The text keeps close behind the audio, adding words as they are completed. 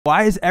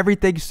Why is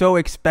everything so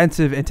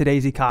expensive in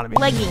today's economy?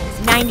 Leggings,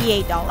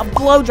 $98. A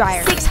blow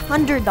dryer,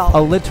 $600. A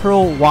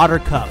literal water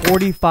cup,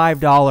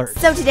 $45.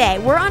 So today,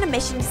 we're on a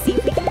mission to see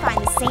if we can find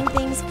the same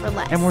things for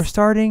less. And we're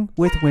starting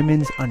with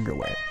women's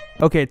underwear.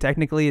 Okay,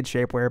 technically it's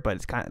shapewear, but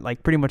it's kind of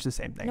like pretty much the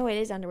same thing. No, it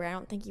is underwear. I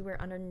don't think you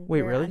wear underwear.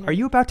 Wait, really? Are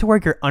you about to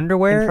wear your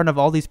underwear in front of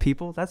all these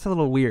people? That's a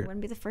little weird.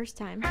 Wouldn't be the first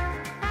time.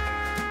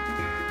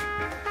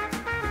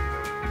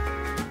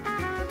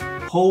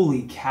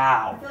 Holy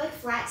cow. I feel like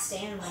Flat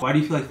Stanley. Why do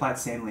you feel like Flat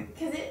Stanley?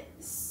 Because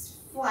it's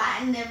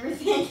flattened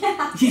everything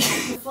out.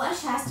 The flesh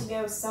has to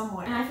go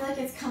somewhere. And I feel like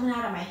it's coming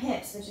out of my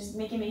hips, which is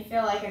making me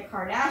feel like a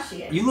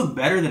Kardashian. You look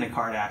better than a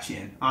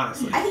Kardashian,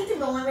 honestly. I think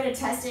the only way to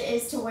test it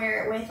is to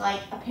wear it with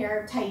like a pair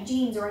of tight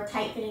jeans or a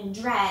tight fitting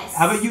dress.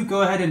 How about you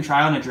go ahead and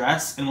try on a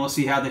dress and we'll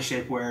see how the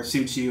shapewear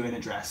suits you in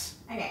a dress.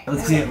 Okay.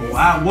 Let's see it.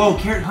 Wow. Whoa,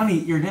 Carrot, honey,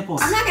 your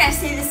nipples. I'm not gonna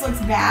say this looks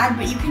bad,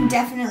 but you can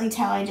definitely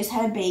tell I just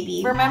had a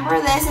baby.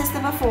 Remember this as the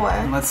before.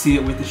 And let's see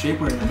it with the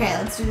shapewear. Okay,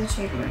 let's do the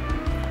shapewear.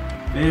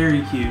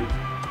 Very cute.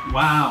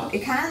 Wow. It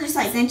kind of just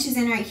like cinches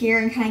in right here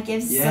and kind of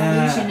gives the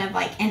illusion of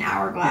like an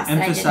hourglass. It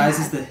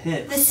emphasizes the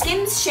hip. The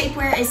Skims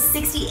shapewear is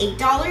 $68,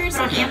 but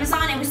on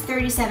Amazon it was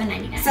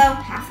 $37.99. So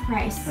half the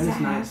price. That is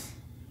nice.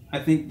 I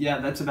think, yeah,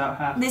 that's about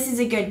half. This is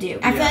a good dupe.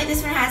 I feel like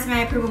this one has my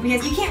approval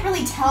because you can't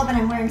really tell that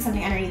I'm wearing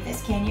something underneath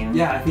this, can you?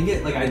 Yeah, I think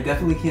it, like, I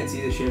definitely can't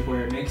see the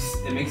shapewear.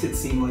 It makes it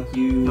seem like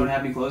you don't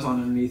have any clothes on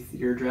underneath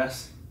your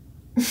dress.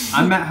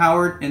 I'm Matt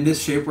Howard, and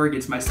this shapewear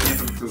gets my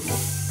stamp of approval.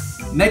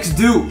 Next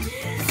dupe.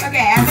 Okay,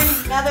 I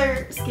have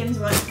another Skims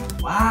one.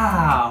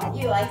 Wow.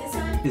 You like this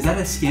one? Is that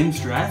a Skims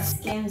dress?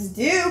 Skims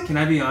dupe. Can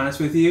I be honest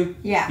with you?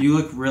 Yeah. You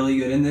look really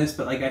good in this,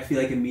 but like I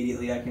feel like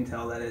immediately I can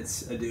tell that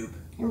it's a dupe.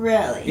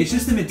 Really? It's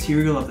just the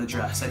material of the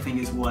dress, I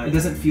think, is what. It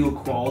doesn't feel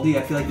quality.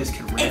 I feel like this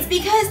could rip. It's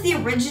because the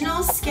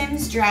original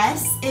Skims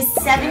dress is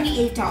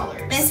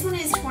 $78. This one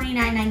is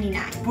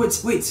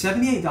 $29.99. Wait,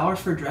 $78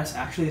 for a dress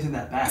actually isn't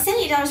that bad.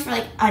 $78 for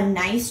like a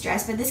nice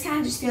dress, but this kind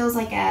of just feels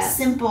like a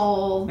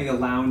simple, like a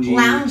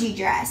loungy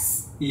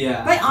dress.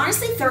 Yeah. But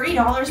honestly,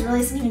 $30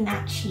 really isn't even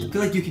that cheap. I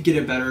feel like you could get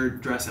a better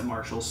dress at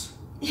Marshall's.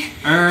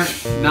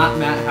 Not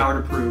Matt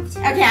Howard approved.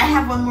 Okay, I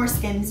have one more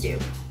Skims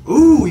dupe.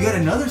 Ooh, you got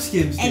another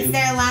Skims dupe. It's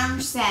their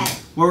lounge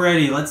set. We're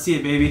ready. Let's see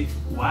it, baby.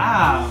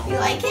 Wow. You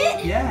like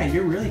it? Yeah,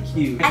 you're really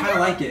cute. I kind of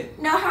like it.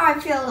 Know how I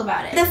feel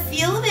about it. The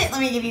feel of it, let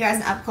me give you guys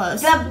an up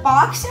close. The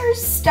boxer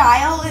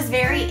style is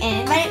very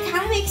in, but it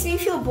kind of makes me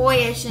feel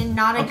boyish in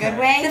not a good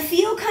way. The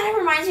feel kind of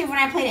reminds me of when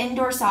I played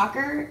indoor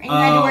soccer and you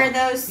had to wear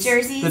those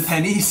jerseys. The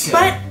pennies.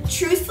 But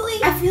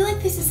truthfully, I feel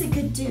like this is a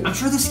good dupe. I'm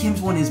sure the Skims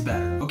one is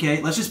better,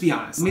 okay? Let's just be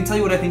honest. Let me tell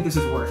you what I think this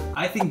is worth.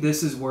 I think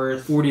this is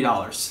worth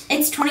 $40.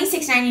 It's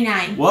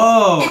 $26.99.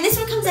 Whoa. And this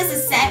one comes as a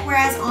set,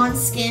 whereas on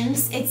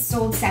Skims, it's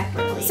sold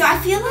separately. So I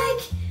feel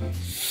like,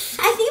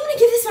 I think I'm gonna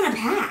give this one a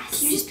pass.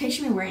 Can you just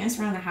picture me wearing this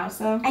around the house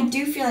though? I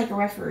do feel like a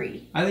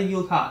referee. I think you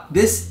look hot.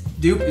 This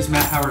dupe is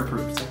Matt Howard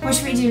approved. What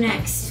should we do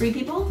next? Free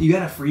people? You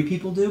got a Free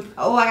People dupe?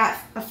 Oh, I got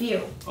a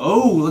few.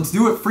 Oh, let's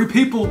do it. Free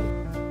People.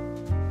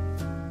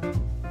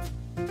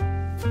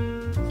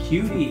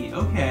 Cutie.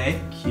 Okay.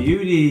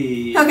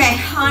 Cutie. Okay,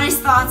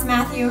 honest thoughts,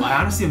 Matthew.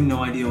 I honestly have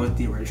no idea what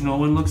the original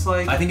one looks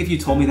like. I think if you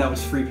told me that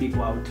was Free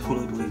People, I would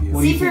totally believe you.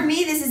 See, for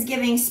me, this is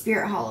giving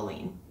Spirit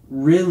Halloween.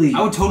 Really?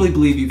 I would totally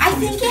believe you. I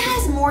think it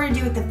has more to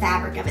do with the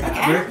fabric of it. Like,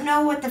 I don't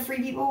know what the Free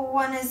People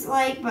one is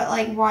like, but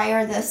like, why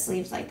are the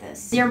sleeves like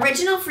this? The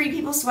original Free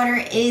People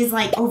sweater is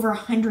like over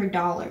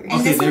 $100.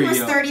 And this one was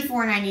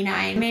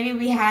 $34.99. Maybe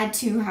we had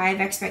too high of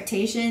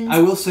expectations.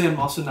 I will say I'm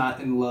also not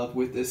in love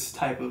with this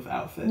type of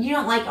outfit. You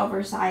don't like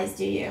oversized,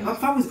 do you?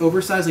 If I was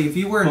oversized, like if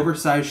you wear an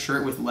oversized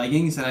shirt with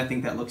leggings, then I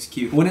think that looks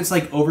cute. But when it's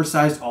like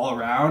oversized all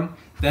around,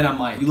 then I'm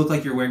like, you look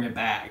like you're wearing a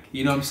bag.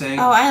 You know what I'm saying?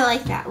 Oh, I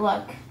like that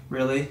look.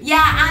 Really?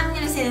 Yeah, I'm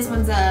gonna say this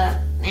one's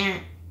a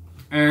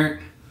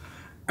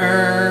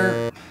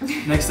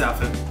Next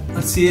outfit.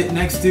 Let's see it.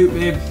 Next dupe,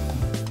 babe.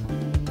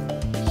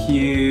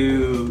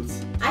 Cute.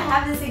 I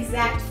have this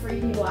exact Free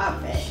People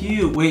outfit.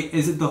 Cute. Wait,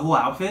 is it the whole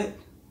outfit?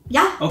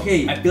 Yeah.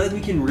 Okay, I feel like we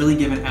can really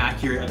give an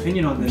accurate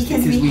opinion on this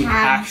because we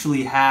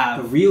actually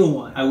have the real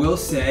one. I will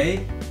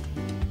say,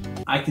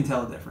 I can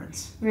tell a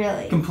difference.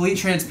 Really? Complete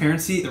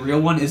transparency, the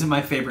real one isn't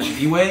my favorite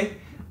anyway.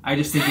 I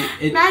just think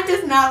it Matt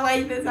does not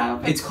like this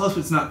outfit. It's close,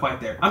 but it's not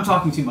quite there. I'm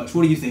talking too much.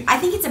 What do you think? I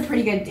think it's a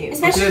pretty good dupe.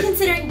 Especially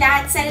considering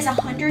that set is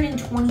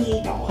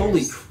 $128.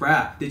 Holy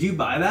crap. Did you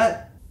buy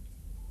that?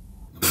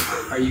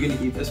 Are you going to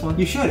keep this one?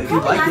 You should if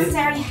Probably you like not, it. since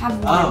I already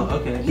have one. Oh,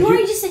 okay. You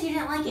already just said you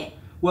didn't like it.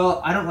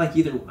 Well, I don't like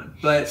either one,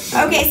 but...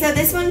 Okay, so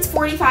this one's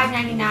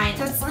 $45.99,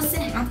 so it's less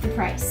than half the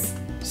price.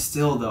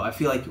 Still though, I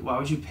feel like, why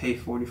would you pay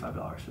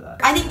 $45 for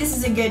that? I think this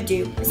is a good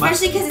dupe,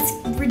 especially because it's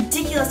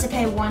ridiculous to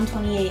pay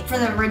 $128 for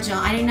the original.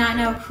 I do not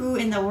know who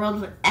in the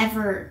world would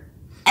ever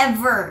spend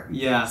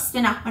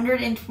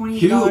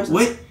 $128.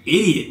 What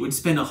idiot would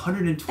spend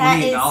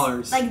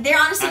 $128? Like, they're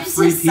honestly just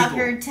a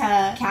sucker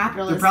to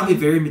capitalism. They're probably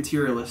very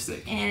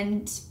materialistic.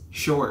 And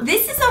sure.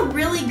 This is a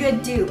really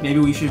good dupe.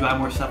 Maybe we should buy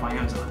more stuff on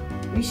Amazon.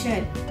 We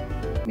should.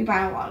 We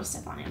buy a lot of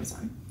stuff on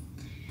Amazon.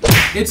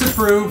 It's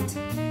approved.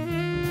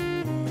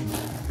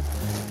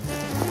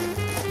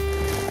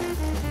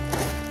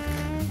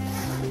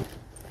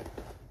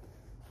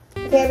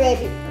 Here,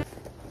 baby.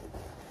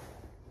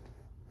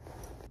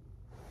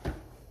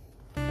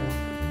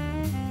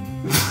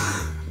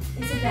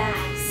 It's a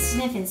bag.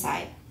 Sniff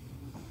inside.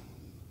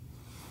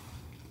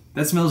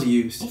 That smells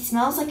used. It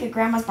smells like a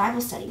grandma's Bible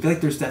study. I feel like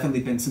there's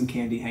definitely been some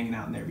candy hanging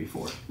out in there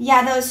before.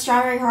 Yeah, those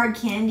strawberry hard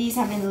candies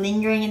have been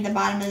lingering in the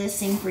bottom of this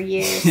thing for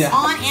years. Yeah.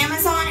 On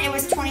Amazon, it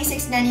was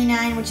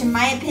 $26.99, which in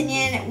my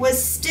opinion was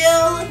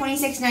still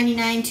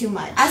 $26.99 too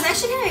much. I was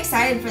actually kind of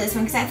excited for this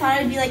one because I thought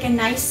it would be like a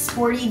nice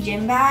sporty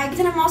gym bag.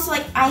 Then I'm also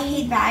like, I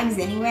hate bags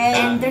anyway,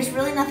 and there's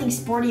really nothing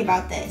sporty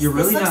about this.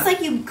 This looks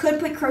like you could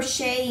put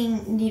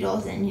crocheting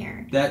needles in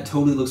here. That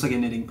totally looks like a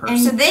knitting purse. And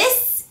so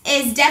this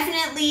is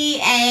definitely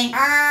a Not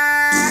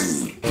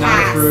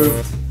pass.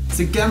 approved. It's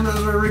a camera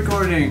we're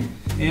recording.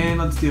 And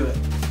let's do it.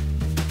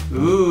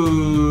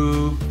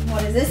 Ooh.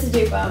 What is this a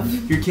dupe of?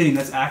 You're kidding.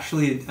 That's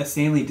actually a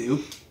Stanley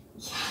dupe.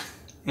 Yeah.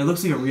 It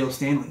looks like a real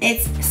Stanley.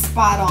 It's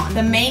spot on.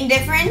 The main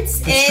difference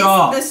is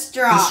straw. the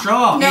straw. The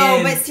straw. No,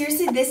 And but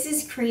seriously, this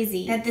is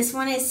crazy. That this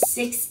one is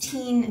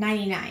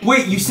 $16.99.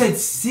 wait, you said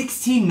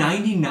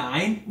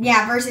 $16.99?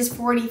 Yeah, versus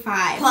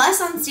 $45. Plus,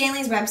 on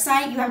Stanley's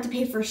website, you have to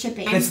pay for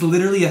shipping. That's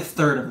literally a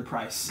third of the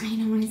price. I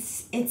know,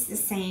 it's the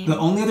same. The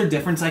only other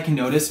difference I can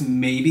notice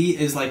maybe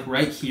is like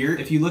right here.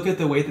 If you look at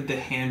the way that the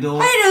handle...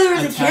 I know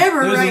there was a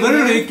camera right There's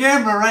literally here. a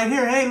camera right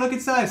here. Hey, look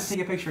inside. Let's take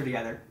a picture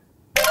together.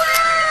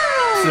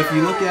 So if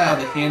you look at how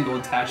the handle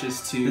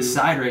attaches to the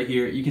side right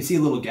here, you can see a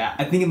little gap.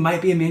 I think it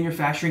might be a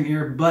manufacturing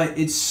error, but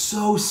it's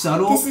so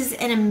subtle. This is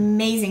an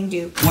amazing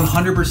dupe.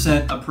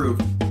 100%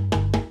 approved.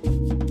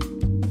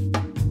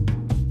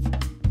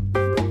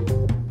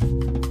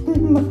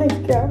 Oh my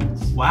gosh.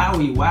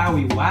 Wowie,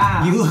 wowie,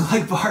 wow. You look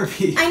like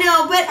Barbie. I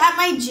know, but at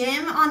my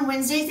gym on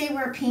Wednesdays they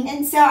wear pink,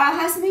 and so I'll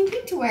have something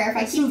pink to wear if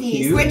I keep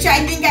these. Cute. Which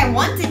I think I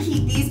want to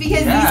keep these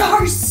because these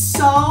are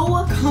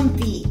so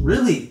comfy.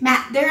 Really?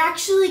 Matt, they're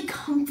actually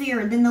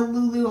comfier than the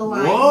Lulu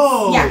Align.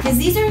 Whoa. Yeah, because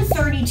these are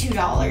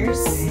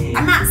 $32.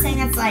 I'm not saying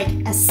that's like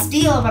a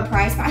steal of a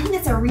price, but I think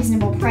that's a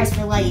reasonable price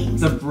for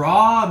leggings. The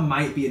bra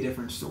might be a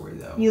different story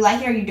though. You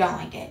like it or you don't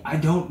like it? I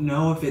don't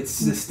know if it's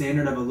the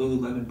standard of a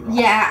Lululemon bra.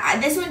 Yeah,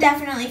 this one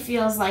definitely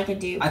feels like a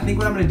dupe. I think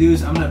what I'm gonna do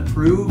is I'm gonna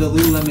approve the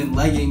Lululemon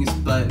leggings,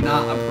 but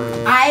not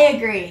approve I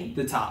agree.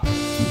 the top.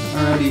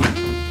 Alrighty,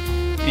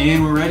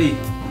 and we're ready.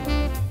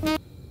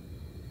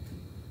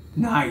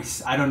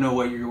 Nice. I don't know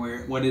what you're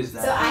wearing. What is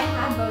that? So I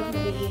have both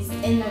of these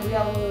in the real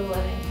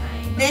Lululemon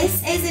kind.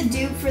 This is a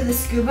dupe for the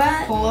scuba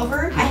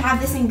pullover. I have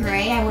this in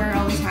gray. I wear it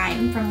all the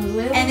time from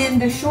Lulu. And then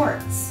the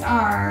shorts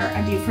are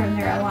a dupe from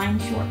their Align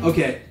shorts.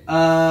 Okay.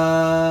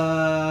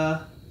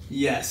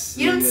 Yes.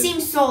 You don't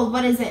seem sold.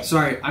 What is it?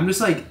 Sorry, I'm just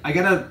like, I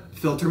gotta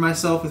filter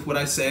myself with what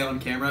I say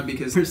on camera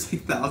because there's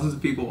like thousands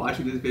of people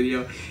watching this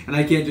video and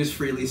I can't just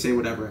freely say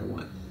whatever I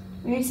want.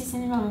 You're going to say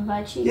something about my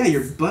butt cheeks? Yeah,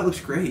 your butt looks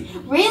great.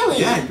 Really?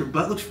 Yeah, your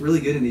butt looks really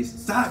good in these.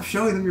 Stop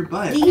showing them your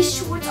butt. These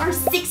shorts are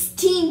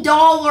 $16.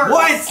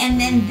 What? And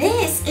then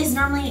this is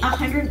normally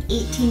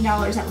 $118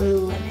 at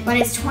Lululemon. But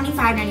it's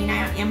 $25.99 on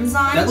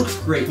Amazon. That looks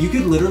great. You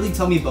could literally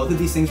tell me both of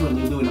these things were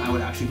Lulu and I would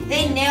actually believe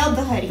They it. nailed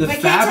the hoodie. The But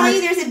can I tell fabric-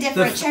 you there's a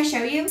difference? Should I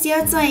show you? See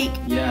how it's like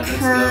Yeah, that's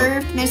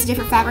curved and there's a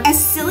different fabric?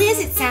 As silly as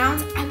it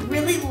sounds, I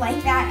really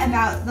like that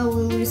about the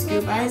Lulu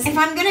Scubas. If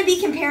I'm gonna be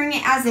comparing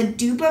it as a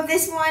dupe of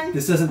this one,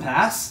 This doesn't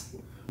pass?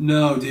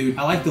 No, dude.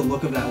 I like the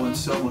look of that one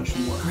so much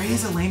more. Gray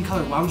is a lame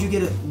color. Why would you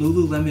get a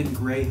Lululemon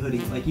gray hoodie?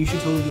 Like, you should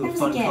totally do a That was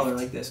fun a gift. color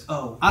like this.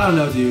 Oh, I don't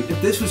know, dude. If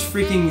this was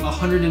freaking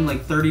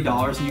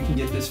 $130 and you can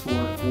get this for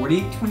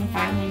 $40,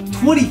 $25.99.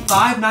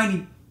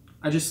 $25.90.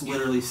 I just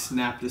literally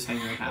snapped this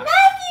hanger in half.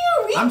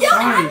 Matthew, we I'm don't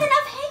sorry. have enough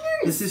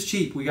hangers. This is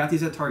cheap. We got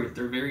these at Target.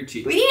 They're very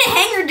cheap. We need a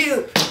hanger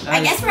dupe. That I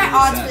is guess we're at really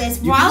odds sad. for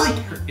this. You While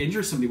can like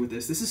injure somebody with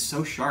this. This is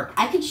so sharp.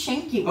 I could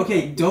shank you.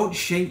 Okay, don't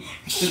shake.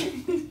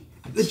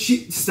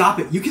 Stop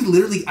it. You could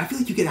literally, I feel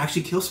like you could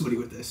actually kill somebody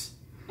with this.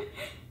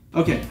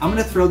 Okay, I'm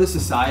gonna throw this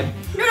aside.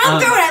 No,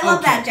 don't throw it. I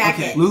love that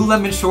jacket. Okay,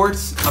 Lululemon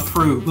shorts,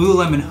 approved.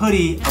 Lululemon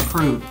hoodie,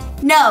 approved.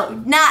 No,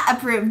 not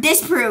approved.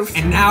 Disproved.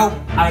 And now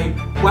I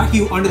whack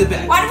you under the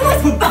bed. Why do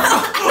we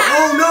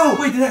Oh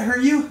no! Wait, did that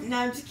hurt you? No,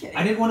 I'm just kidding.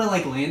 I didn't want to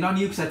like land on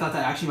you because I thought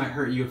that actually might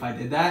hurt you if I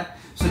did that.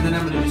 So then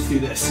I'm gonna just do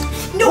this.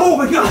 No! Oh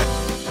my god!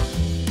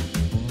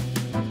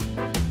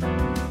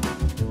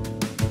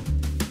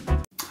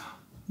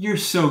 You're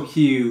so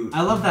cute.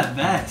 I love that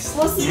vest.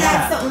 Well, see,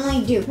 Yeah. that's the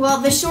only dupe. Well,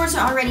 the shorts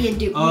are already a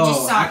dupe. We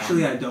just Oh, saw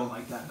actually, them. I don't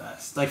like that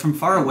vest. Like from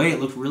far away, it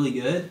looked really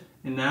good,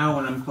 and now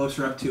when I'm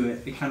closer up to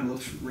it, it kind of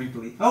looks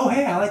wrinkly. Oh,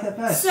 hey, I like that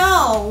vest.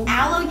 So,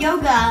 Aloe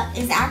Yoga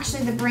is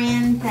actually the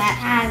brand that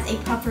has a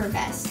puffer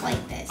vest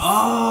like this.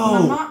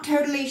 Oh. I'm not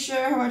totally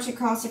sure how much it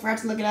costs. I forgot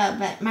to look it up,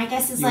 but my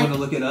guess is You like... want to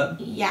look it up?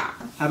 Yeah.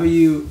 How about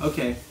you?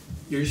 Okay.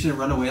 You're just gonna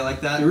run away like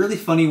that? You're really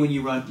funny when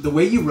you run. The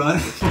way you run,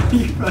 when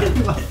you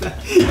run like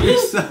that, you're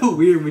so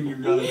weird when you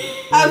run.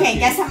 Okay,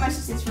 guess how much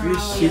this is from You're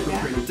Aloe super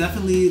Yoga? pretty.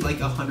 Definitely like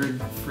 $100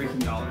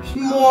 freaking dollars.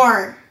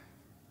 More.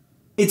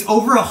 It's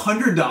over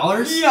 $100?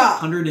 Yeah.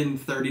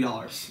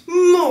 $130.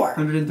 More.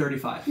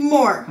 $135.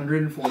 More.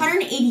 $140.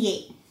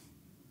 188.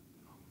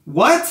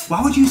 What?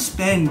 Why would you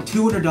spend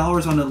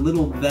 $200 on a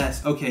little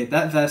vest? Okay,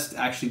 that vest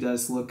actually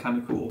does look kind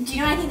of cool. Do you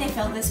know what I think they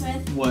filled this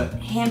with? What?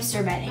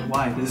 Hamster bedding.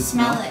 Why? Does it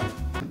smell it?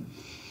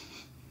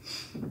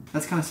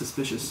 That's kind of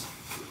suspicious.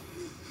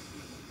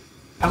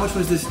 How much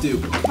was this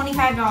dupe?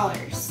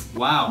 $25.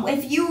 Wow.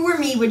 If you were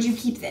me, would you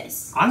keep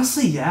this?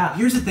 Honestly, yeah.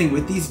 Here's the thing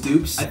with these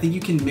dupes, I think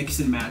you can mix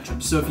and match them.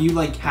 So if you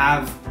like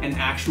have an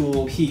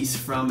actual piece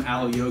from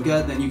Aloe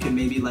Yoga, then you can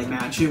maybe like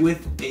match it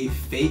with a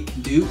fake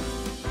dupe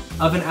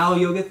of an Aloe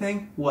Yoga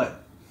thing.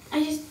 What?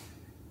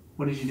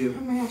 What did you do?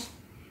 Oh my gosh.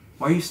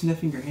 Why are you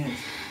sniffing your hands?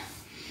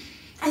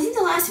 I think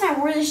the last time I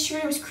wore this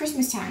shirt, it was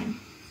Christmas time.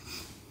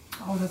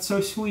 Oh, that's so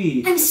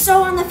sweet. I'm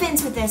so on the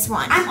fence with this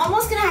one. I'm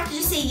almost gonna have to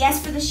just say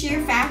yes for the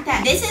sheer fact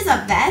that this is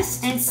a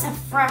vest and it's a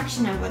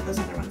fraction of what those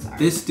other ones are.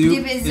 This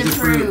dupe is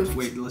approved.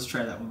 Wait, let's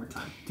try that one more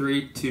time.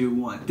 3, 2,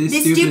 1.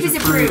 This dupe is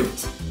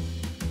approved.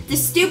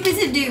 This dupe is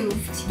a dupe.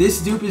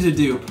 This dupe is a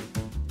dupe.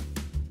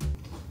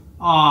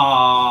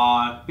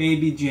 Aww,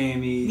 baby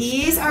jammies.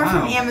 These are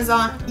from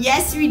Amazon.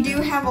 Yes, we do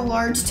have a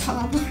large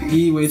toddler.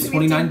 He weighs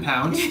 29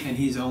 pounds and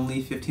he's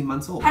only 15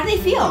 months old. How do they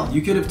feel?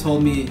 You could have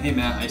told me, hey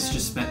Matt, I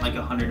just spent like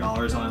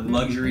 $100 on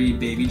luxury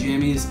baby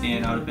jammies,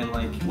 and I would have been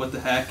like, what the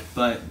heck?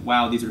 But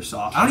wow, these are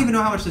soft. I don't even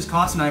know how much this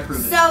costs, and I approve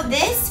it. So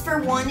this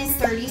for one is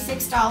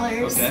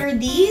 $36. Okay. For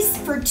these,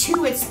 for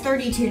two, it's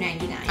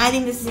 $32.99. I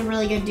think this is a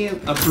really good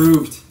dupe.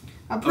 Approved.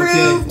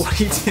 Approved.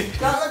 Okay,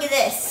 Don't look at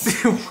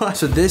this. What?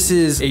 So this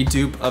is a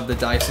dupe of the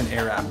Dyson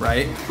Airwrap,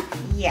 right?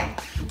 Yeah.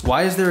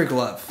 Why is there a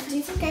glove? Do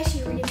you think I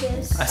should read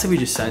this? I said we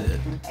just said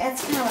it.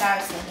 That's kind of what I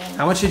was thinking.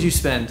 How much did you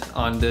spend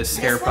on this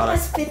hair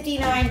product? This one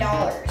was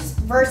 $59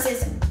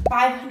 versus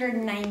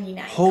 $599.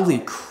 Holy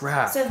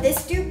crap. So if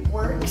this dupe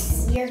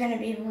works, you're gonna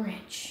be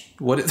rich.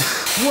 What is...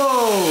 Whoa!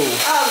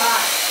 Oh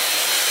god.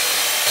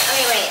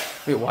 Okay, wait.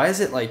 Wait, why is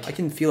it like... I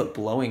can feel it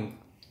blowing.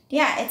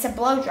 Yeah, it's a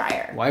blow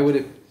dryer. Why would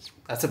it...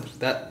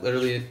 That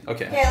literally...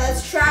 Okay. Okay,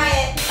 let's try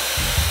it.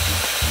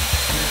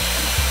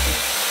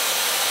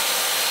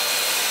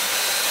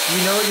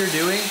 You know what you're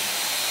doing?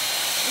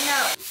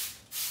 No.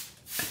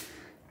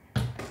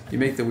 You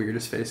make the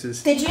weirdest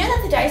faces. Did you know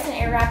that the Dyson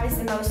Airwrap is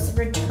the most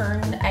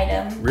returned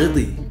item?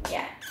 Really?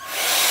 Yeah.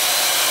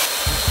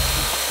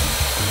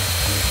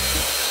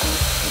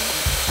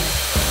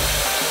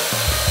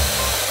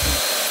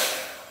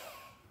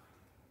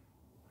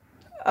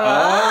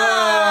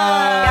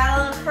 Got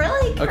a little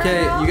curly curl.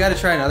 Okay, you gotta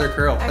try another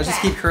curl. Okay. Let's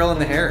just keep curling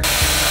the hair.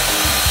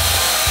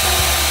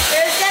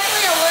 There's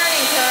definitely a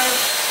learning curve.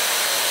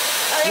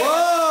 Okay.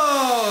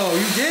 Whoa!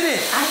 You did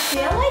it! I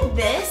feel like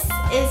this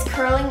is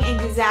curling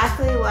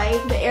exactly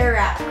like the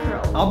Airwrap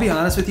curl. I'll be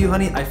honest with you,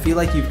 honey. I feel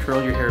like you've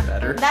curled your hair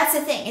better. That's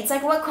the thing. It's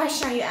like, what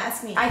question are you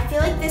asking me? I feel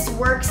like this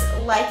works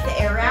like the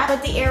Airwrap,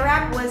 but the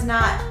Airwrap was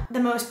not the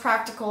most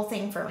practical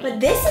thing for me. But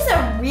this is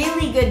a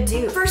really good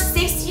dupe. For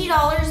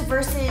 $60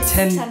 versus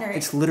 $600.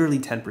 It's literally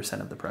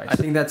 10% of the price. I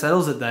think that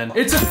settles it then.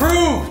 It's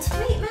approved!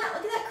 Wait, Matt,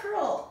 look at that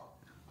curl.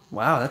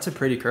 Wow, that's a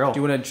pretty curl. Do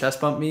you want to chest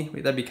bump me?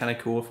 Wait, that'd be kind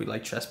of cool if we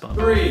like chest bump.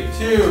 3,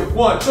 2,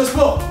 1, chest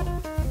bump!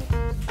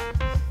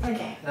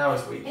 Okay. That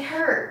was weak. It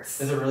hurts.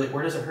 Is it really?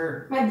 Where does it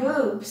hurt? My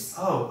boobs.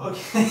 Oh,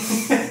 okay.